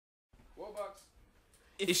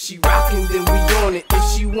If she rockin', then we on it. If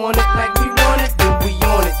she want it like we want it, then we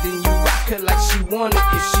on it. Then you rock her like she want it.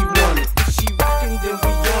 If she want it. If she rockin', then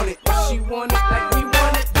we on it. If she want it like we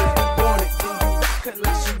want it, then we on it. Then you rock her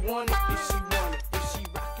like she want it. If she want it. If she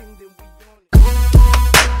rockin', then we on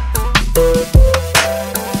it.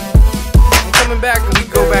 I'm coming back and we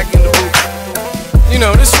go back in the booth. You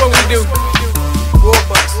know, this is what we do.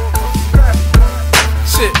 Warbucks.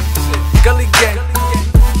 Shit. Gully gang.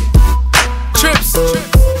 Trips.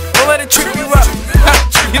 Don't let it trip you up.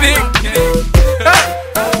 You dig?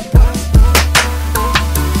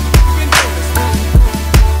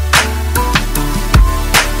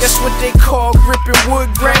 That's what they call gripping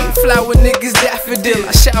wood grain. Flower niggas daffodil.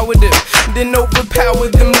 I shower them, then overpower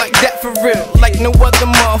them like that for real. Like no other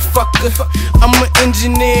motherfucker. I'm an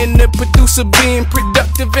engineer and a producer, being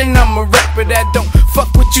productive, and I'm a rapper that don't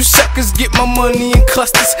fuck with you suckers. Get my money in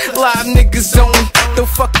clusters. Live niggas only. Don't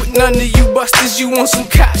fuck with none of you busters. You want some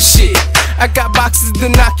cop shit? I got boxes to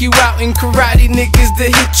knock you out and karate niggas to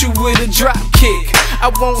hit you with a drop kick. I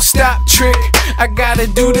won't stop, trick. I gotta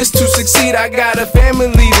do this to succeed. I got a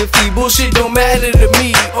family to feed. Bullshit don't matter to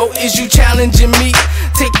me. Oh, is you challenging me?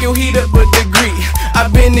 Take your heat up a degree.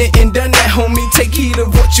 I've been there and done that, homie. Take heed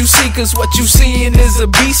of what you see, cause what you seeing is a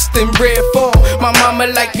beast in rare form. My mama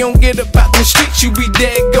like, you don't get up out the streets, you be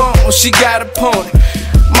dead gone. She got a point.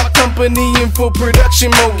 My company in full production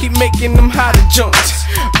mode, keep making them hotter joints,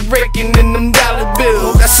 breaking in them dollar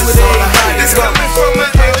bills. That's what everybody's going. This coming from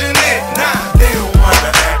an engineer, nah, they don't wanna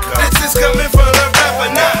act up. This is coming from a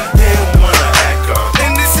rapper, nah, they don't wanna act up.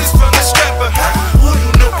 And this is from the strapper, who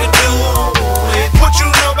you know can do it? What you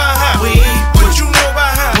know about how? What you know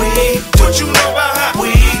about how? What you know about how?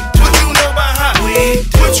 What you know about how? What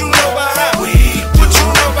you know about how? What you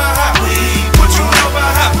know about how? What you know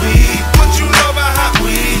about how? What you know about how?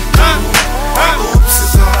 Oops,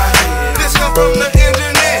 it's all I hear. This come from the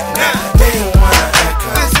engineer, nah, they don't wanna act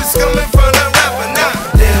up. This is coming from the rapper, nah,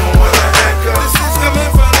 they don't wanna act up. This is coming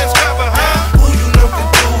from the strapper, who you know can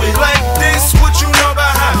do it like this? What you know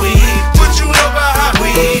about how? What you know about how?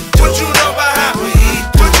 What you know about how? What you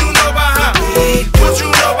know about how? What you know about how? What you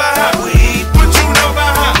know about how? What you know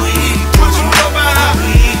about how?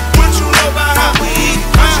 What you know about how?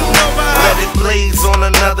 What you know about how? Let it blaze on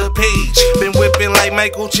another page. Been whipping like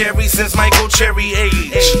Michael Cherry since Michael Cherry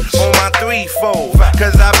age. On my 3-4,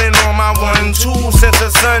 cause I've been on my 1-2 since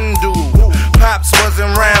a sundew. Pops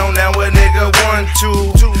wasn't round, now a nigga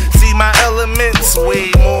 1-2. See my elements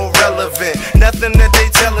way more relevant. Nothing that they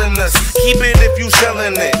telling us. Keep it if you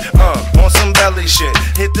selling it. On some belly shit.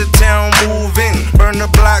 Hit the town, move in. Burn the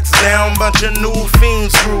blocks down, bunch of new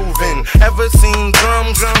fiends grooving. Ever seen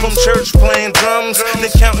drums from church playing drums?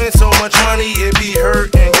 They counting so much money it be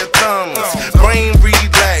hurting your thumbs. Brain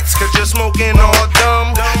relax, cause you're smoking all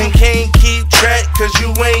dumb. And can't keep track, cause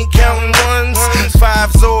you ain't counting ones,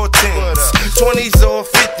 5s or 10s, 20s or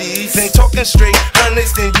 50s. Ain't talking straight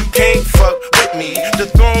hundreds, then you can't fuck with me. The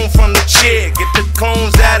throne from the chair, get the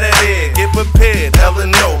cones out of there. Get prepared, hella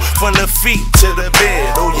no, from the feet to the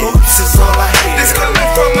bed. Oh yeah, this is all I hear. This coming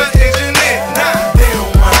from an engineer, nah, they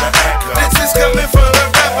don't wanna act up. This is coming from a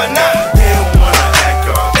rapper, nah, they don't wanna act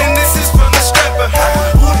up. And this is from the strapper,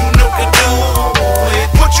 who you know can do it?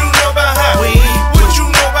 What you know about how? What you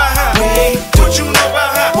know about how? What you know about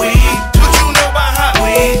how? What you know about how?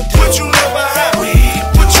 What you know about how? What you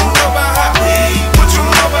know about how? What you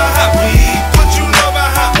know about how? What you know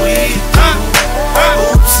about how?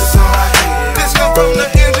 Oops, it's all I hear. This come from the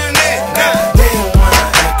engineer, nah, they don't wanna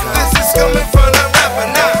act up. This is coming from the rapper,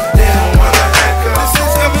 nah.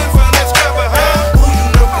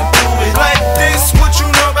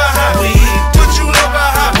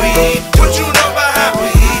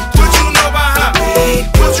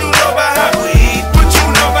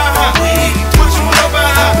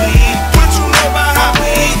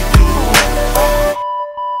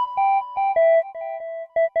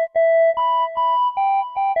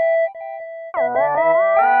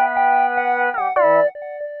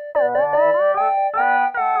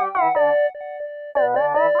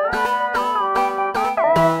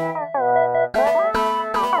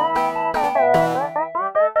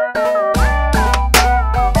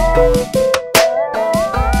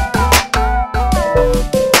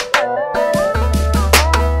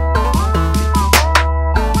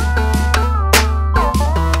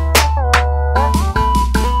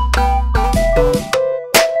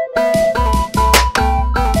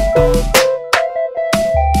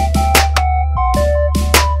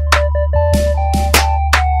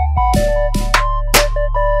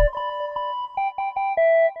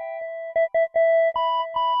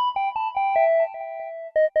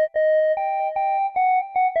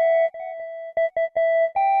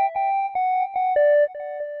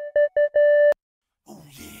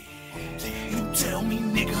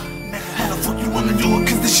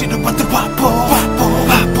 this shit about to pop off.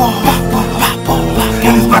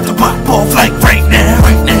 And it's about to pop off like right now.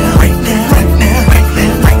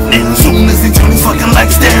 Soon as they turn these fucking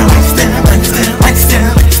lights down,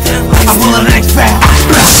 I pull an X back.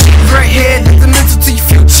 Right head, detrimental to your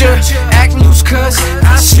future. Act loose, cuz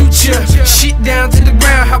I shoot ya. Shit down to the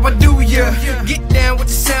ground, how I do ya. Get down with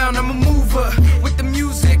the sound, I'm a mover.